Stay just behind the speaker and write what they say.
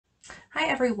Hi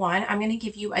everyone, I'm going to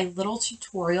give you a little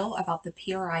tutorial about the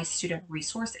PRI student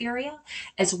resource area,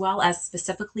 as well as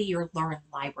specifically your Learn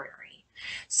library.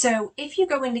 So if you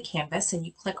go into Canvas and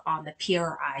you click on the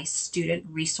PRI student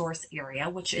resource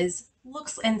area, which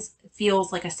looks and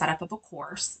feels like a setup of a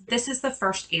course, this is the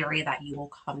first area that you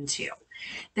will come to.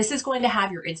 This is going to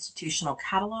have your institutional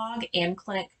catalog and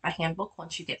clinic handbook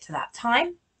once you get to that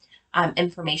time.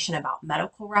 Information about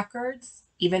medical records.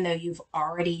 Even though you've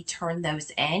already turned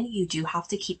those in, you do have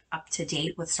to keep up to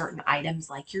date with certain items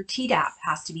like your TDAP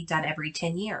has to be done every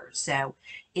 10 years. So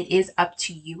it is up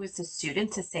to you as a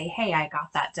student to say, hey, I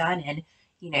got that done in,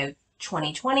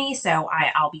 2020, so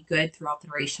I'll be good throughout the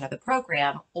duration of the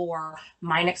program, or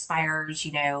mine expires,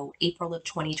 April of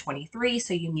 2023,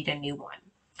 so you need a new one.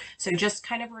 So just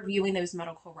kind of reviewing those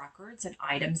medical records and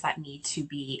items that need to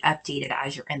be updated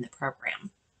as you're in the program.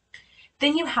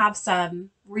 Then you have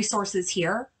some resources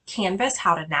here, Canvas,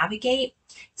 how to navigate.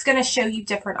 It's going to show you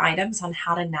different items on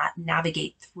how to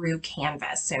navigate through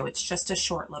Canvas. So it's just a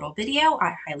short little video.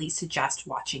 I highly suggest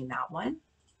watching that one.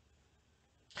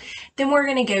 Then we're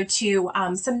going to go to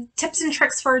some tips and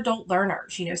tricks for adult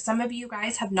learners. Some of you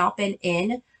guys have not been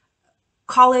in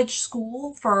college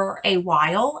school for a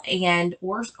while, and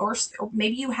or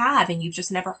maybe you have and you've just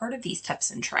never heard of these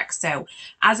tips and tricks. So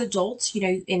as adults,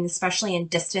 and especially in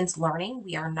distance learning,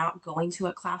 we are not going to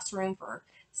a classroom for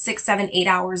 6, 7, 8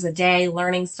 hours a day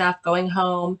learning stuff, going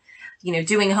home,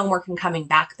 doing homework and coming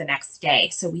back the next day.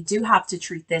 So we do have to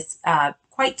treat this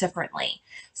quite differently.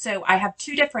 So I have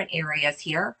two different areas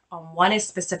here. One is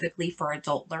specifically for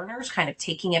adult learners, kind of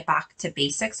taking it back to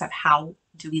basics of how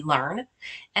do we learn,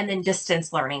 and then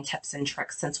distance learning tips and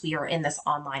tricks since we are in this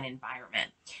online environment.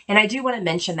 And I do want to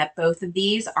mention that both of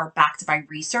these are backed by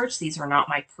research. These are not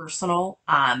my personal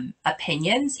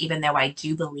opinions, even though I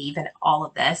do believe in all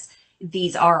of this.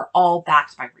 These are all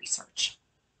backed by research.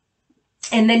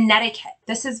 And then etiquette.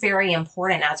 This is very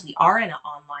important as we are in an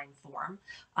online form.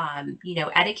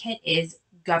 Etiquette is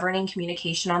governing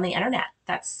communication on the internet.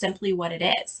 That's simply what it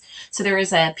is. So there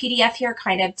is a PDF here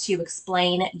kind of to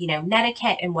explain,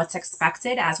 etiquette and what's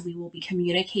expected as we will be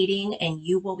communicating and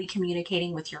you will be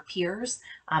communicating with your peers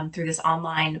through this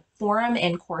online forum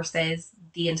and courses,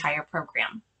 the entire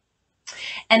program.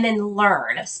 And then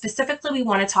learn. Specifically, we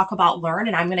want to talk about learn,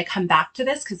 and I'm going to come back to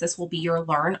this because this will be your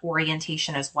learn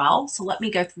orientation as well. So let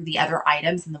me go through the other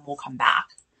items and then we'll come back.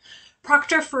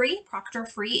 ProctorFree.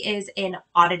 ProctorFree is an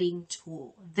auditing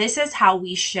tool. This is how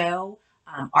we show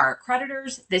our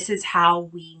accreditors. This is how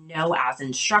we know as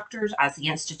instructors, as the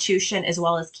institution, as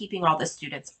well as keeping all the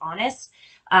students honest,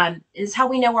 is how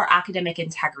we know our academic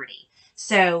integrity.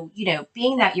 So,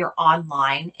 being that you're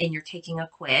online and you're taking a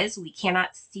quiz, we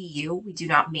cannot see you. We do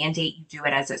not mandate you do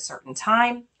it at a certain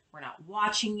time. We're not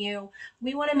watching you.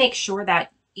 We want to make sure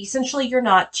that essentially you're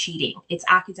not cheating. It's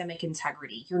academic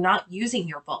integrity. You're not using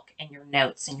your book and your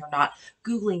notes and you're not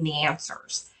Googling the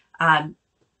answers.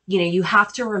 You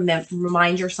have to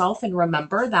remind yourself and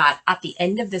remember that at the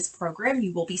end of this program,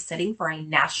 you will be sitting for a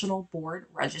national board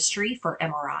registry for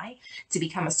MRI to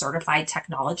become a certified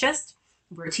technologist.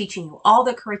 We're teaching you all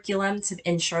the curriculum to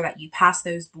ensure that you pass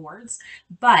those boards.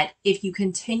 But if you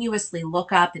continuously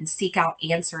look up and seek out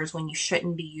answers when you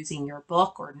shouldn't be using your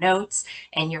book or notes,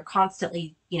 and you're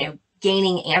constantly,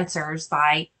 gaining answers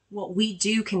by what we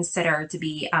do consider to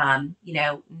be,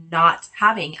 not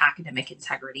having academic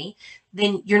integrity,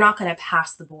 then you're not going to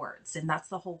pass the boards. And that's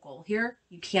the whole goal here.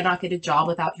 You cannot get a job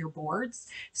without your boards.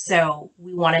 So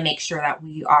we want to make sure that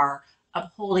we are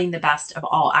upholding the best of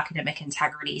all academic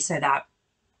integrity so that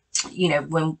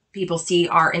when people see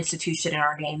our institution and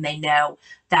our name, they know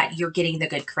that you're getting the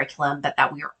good curriculum, but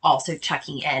that we are also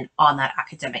checking in on that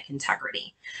academic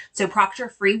integrity. So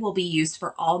ProctorFree will be used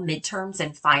for all midterms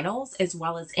and finals, as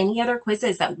well as any other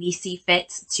quizzes that we see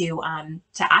fit to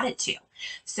add it to.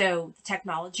 So the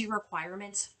technology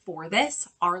requirements for this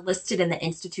are listed in the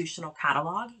institutional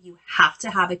catalog. You have to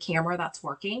have a camera that's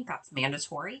working, that's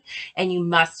mandatory, and you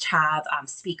must have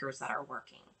speakers that are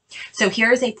working. So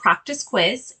here is a practice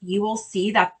quiz. You will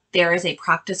see that there is a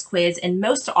practice quiz in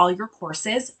most all your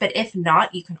courses, but if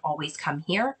not, you can always come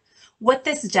here. What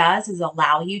this does is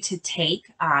allow you to take,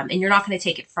 and you're not going to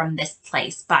take it from this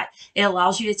place, but it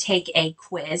allows you to take a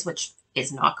quiz, which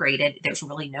is not graded. There's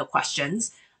really no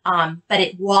questions, but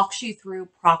it walks you through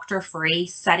ProctorFree,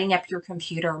 setting up your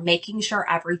computer, making sure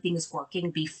everything's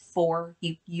working before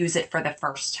you use it for the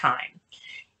first time.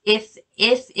 If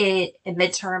a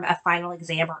midterm, a final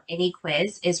exam, or any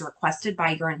quiz is requested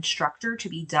by your instructor to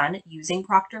be done using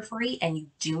ProctorFree and you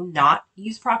do not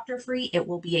use ProctorFree, it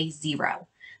will be a 0.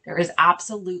 There is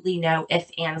absolutely no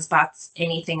ifs, ands, buts,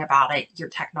 anything about it. Your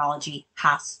technology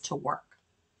has to work.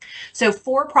 So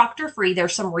for ProctorFree,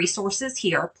 there's some resources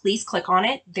here. Please click on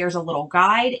it. There's a little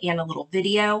guide and a little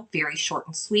video, very short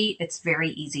and sweet. It's very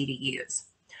easy to use.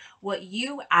 What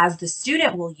you as the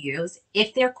student will use,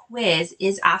 if their quiz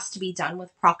is asked to be done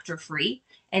with ProctorFree,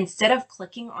 instead of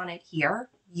clicking on it here,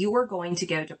 you are going to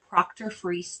go to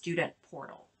ProctorFree Student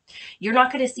Portal. You're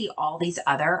not going to see all these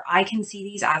other, I can see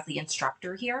these as the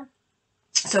instructor here.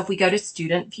 So if we go to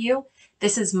Student View,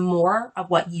 this is more of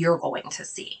what you're going to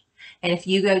see. And if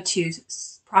you go to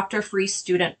ProctorFree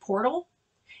Student Portal,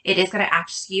 it is going to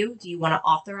ask you, do you want to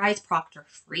authorize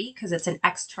ProctorFree? Because it's an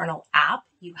external app.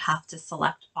 You have to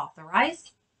select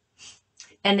authorize.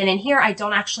 And then in here, I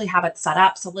don't actually have it set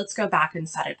up. So let's go back and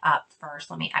set it up first.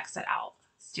 Let me exit out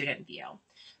Student View.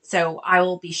 So I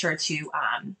will be sure to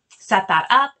set that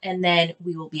up, and then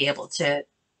we will be able to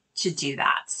do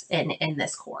that in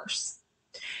this course.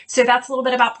 So that's a little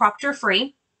bit about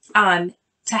ProctorFree.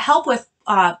 To help with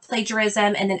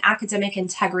plagiarism and then academic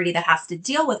integrity that has to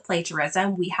deal with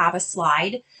plagiarism, we have a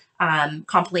slide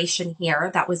compilation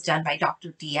here that was done by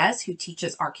Dr. Diaz, who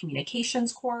teaches our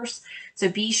communications course. So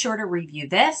be sure to review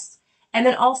this. And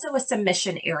then also a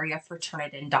submission area for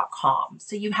Turnitin.com.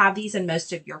 So you have these in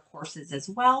most of your courses as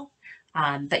well,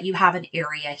 but you have an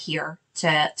area here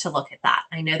to look at that.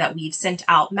 I know that we've sent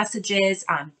out messages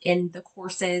in the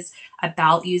courses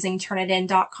about using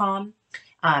Turnitin.com.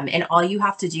 And all you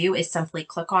have to do is simply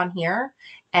click on here,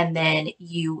 and then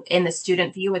in the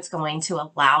student view, it's going to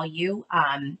allow you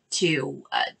to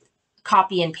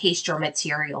copy and paste your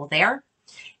material there.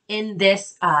 In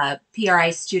this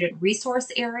PRI student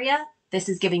resource area, this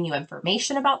is giving you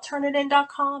information about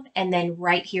Turnitin.com. And then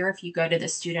right here, if you go to the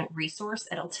student resource,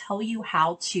 it'll tell you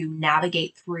how to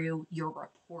navigate through your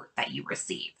report that you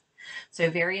receive. So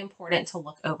very important to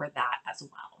look over that as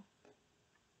well.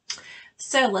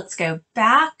 So let's go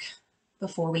back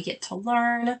before we get to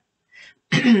learn.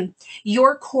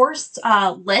 Your course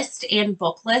list and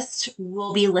book list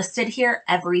will be listed here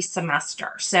every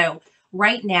semester. So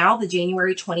right now, the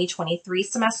January 2023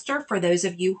 semester, for those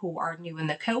of you who are new in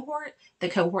the cohort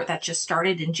that just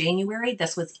started in January,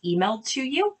 this was emailed to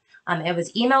you. It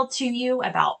was emailed to you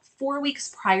about 4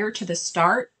 weeks prior to the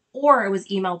start, or it was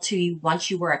emailed to you once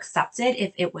you were accepted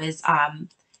if it was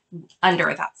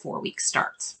under that 4-week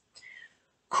start.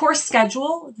 Course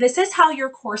schedule. This is how your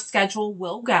course schedule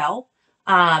will go.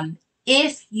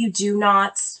 If you do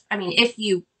not, if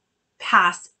you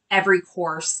pass every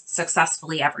course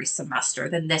successfully every semester,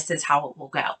 then this is how it will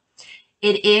go.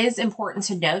 It is important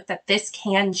to note that this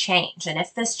can change. And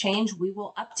if this change, we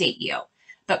will update you.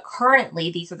 But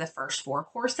currently, these are the first 4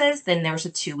 courses, then there's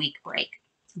a 2-week break.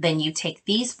 Then you take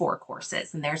these 4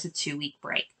 courses and there's a 2-week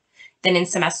break. Then in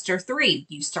semester 3,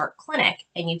 you start clinic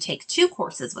and you take 2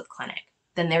 courses with clinic.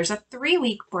 Then there's a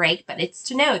 3-week break, but it's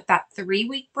to note that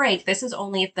 3-week break, this is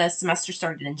only if the semester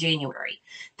started in January.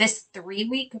 This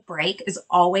 3-week break is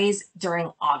always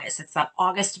during August. It's that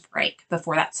August break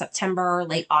before that September,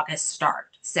 late August start.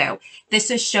 So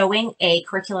this is showing a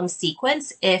curriculum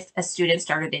sequence if a student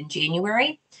started in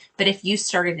January. But if you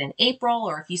started in April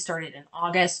or if you started in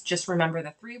August, just remember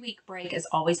the 3-week break is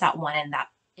always that one in that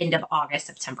end of August,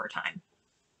 September time.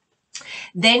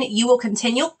 Then you will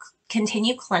continue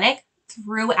clinic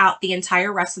throughout the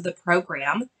entire rest of the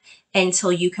program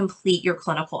until you complete your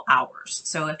clinical hours.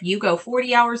 So if you go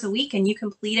 40 hours a week and you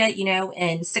complete it,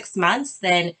 in 6 months,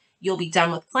 then you'll be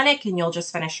done with clinic and you'll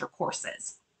just finish your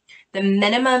courses. The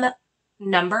minimum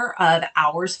number of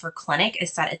hours for clinic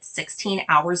is set at 16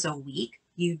 hours a week.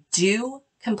 You do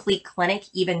complete clinic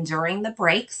even during the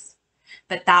breaks,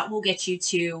 but that will get you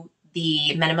to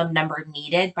the minimum number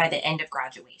needed by the end of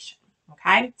graduation.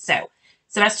 Okay, so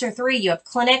semester 3, you have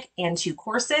clinic and 2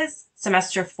 courses.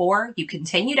 Semester 4, you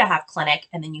continue to have clinic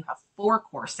and then you have 4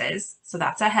 courses. So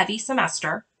that's a heavy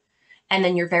semester. And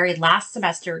then your very last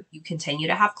semester, you continue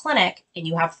to have clinic and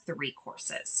you have 3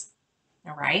 courses.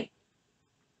 All right.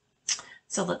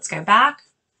 So let's go back.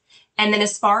 And then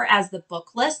as far as the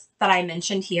book list that I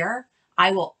mentioned here,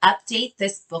 I will update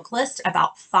this book list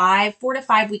about 4 to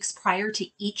 5 weeks prior to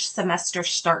each semester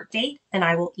start date, and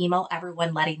I will email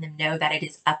everyone letting them know that it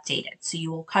is updated. So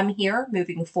you will come here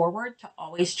moving forward to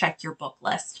always check your book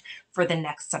list for the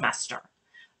next semester.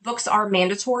 Books are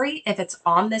mandatory. If it's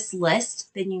on this list,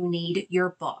 then you need your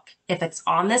book. If it's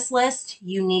on this list,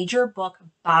 you need your book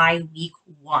by week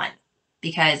 1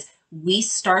 because we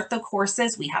start the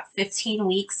courses, we have 15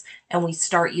 weeks, and we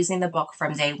start using the book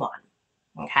from day 1.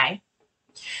 Okay.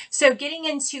 So getting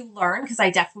into LIRN, because I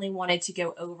definitely wanted to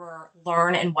go over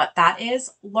LIRN and what that is.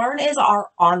 LIRN is our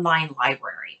online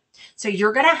library. So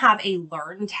you're going to have a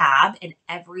Learn tab in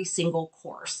every single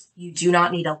course. You do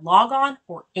not need to log on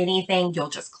or anything. You'll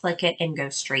just click it and go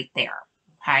straight there.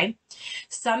 Okay.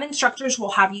 Some instructors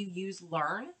will have you use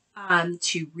Learn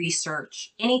to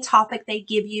research any topic they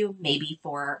give you, maybe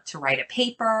to write a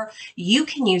paper. You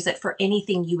can use it for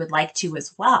anything you would like to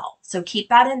as well. So keep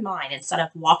that in mind. Instead of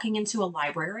walking into a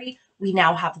library, we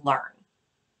now have Learn.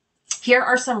 Here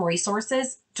are some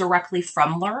resources directly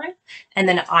from Learn, and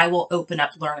then I will open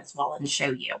up Learn as well and show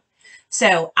you.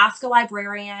 So ask a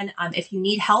librarian. If you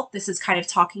need help, this is kind of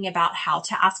talking about how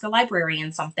to ask a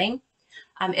librarian something.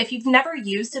 If you've never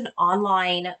used an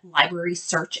online library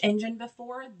search engine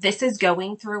before, this is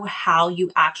going through how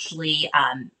you actually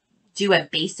do a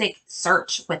basic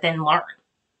search within Learn.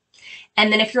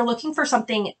 And then if you're looking for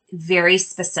something very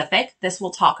specific, this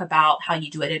will talk about how you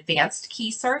do an advanced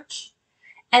key search,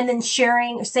 and then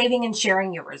saving and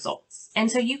sharing your results.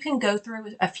 And so you can go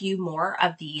through a few more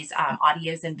of these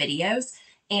audios and videos,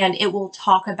 and it will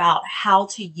talk about how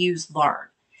to use Learn.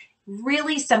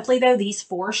 Really simply though, these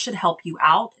 4 should help you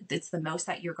out. It's the most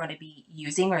that you're going to be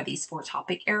using are these 4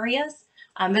 topic areas.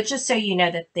 But just so you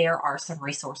know that there are some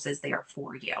resources there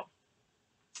for you.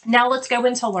 Now let's go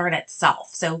into Learn itself.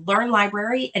 So Learn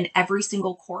Library and every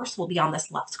single course will be on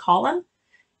this left column.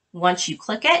 Once you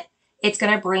click it, it's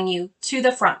going to bring you to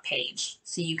the front page.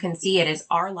 So you can see it is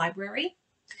our library.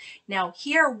 Now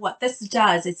here, what this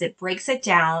does is it breaks it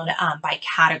down by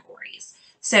categories.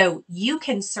 So you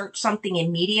can search something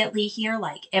immediately here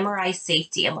like MRI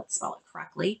safety, and let's spell it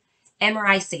correctly,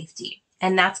 MRI safety.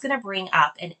 And that's going to bring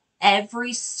up in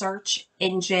every search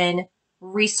engine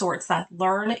resource that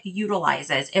Learn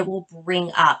utilizes, it will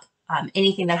bring up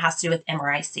anything that has to do with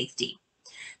MRI safety.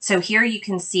 So here you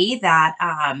can see that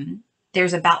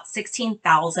there's about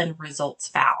 16,000 results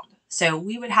found. So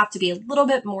we would have to be a little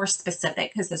bit more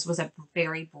specific because this was a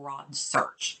very broad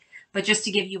search. But just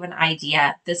to give you an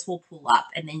idea, this will pull up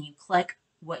and then you click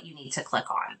what you need to click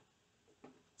on.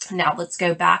 Now let's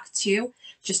go back to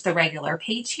just the regular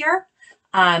page here.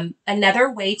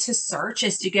 Another way to search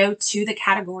is to go to the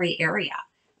category area.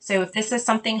 So if this is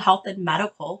something health and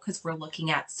medical, because we're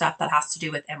looking at stuff that has to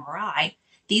do with MRI,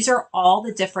 these are all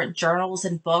the different journals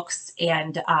and books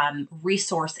and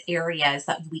resource areas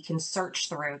that we can search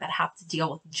through that have to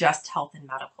deal with just health and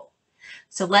medical.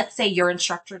 So let's say your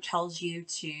instructor tells you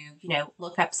to,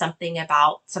 look up something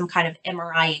about some kind of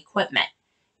MRI equipment.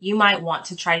 You might want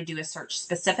to try to do a search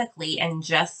specifically in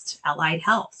just allied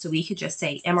health. So we could just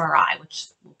say MRI, which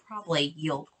will probably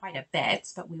yield quite a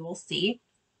bit, but we will see.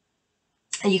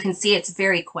 And you can see it's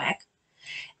very quick.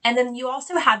 And then you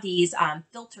also have these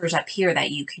filters up here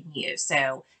that you can use.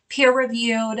 So peer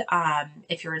reviewed,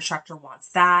 if your instructor wants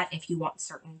that, if you want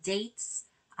certain dates,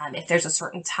 if there's a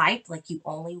certain type, like you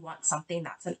only want something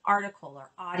that's an article or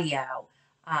audio,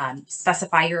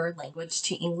 specify your language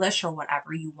to English or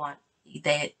whatever you want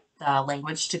the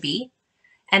language to be.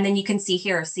 And then you can see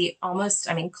here,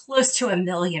 close to 1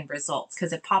 million results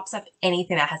because it pops up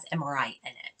anything that has MRI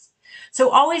in it. So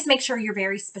always make sure you're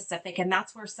very specific, and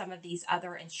that's where some of these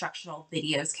other instructional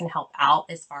videos can help out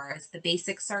as far as the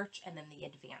basic search and then the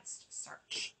advanced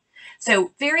search.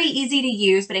 So very easy to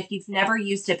use, but if you've never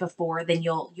used it before, then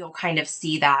you'll kind of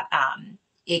see that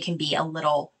it can be a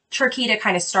little tricky to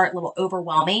kind of start, a little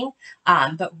overwhelming,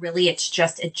 but really it's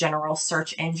just a general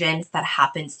search engine that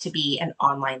happens to be an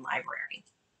online library.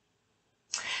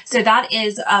 So that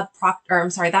is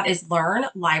that is Learn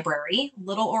Library.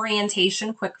 Little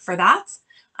orientation quick for that.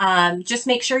 Just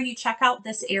make sure you check out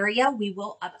this area. We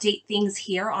will update things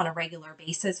here on a regular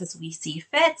basis as we see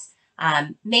fit.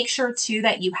 Make sure too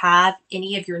that you have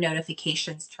any of your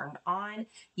notifications turned on.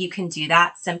 You can do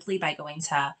that simply by going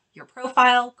to your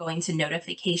profile, going to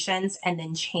notifications, and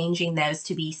then changing those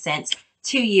to be sent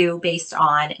to you based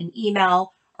on an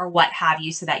email or what have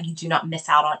you, so that you do not miss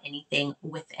out on anything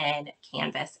within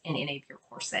Canvas in any of your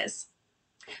courses.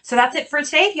 So that's it for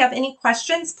today. If you have any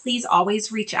questions, please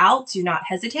always reach out. Do not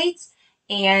hesitate,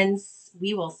 and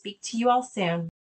we will speak to you all soon.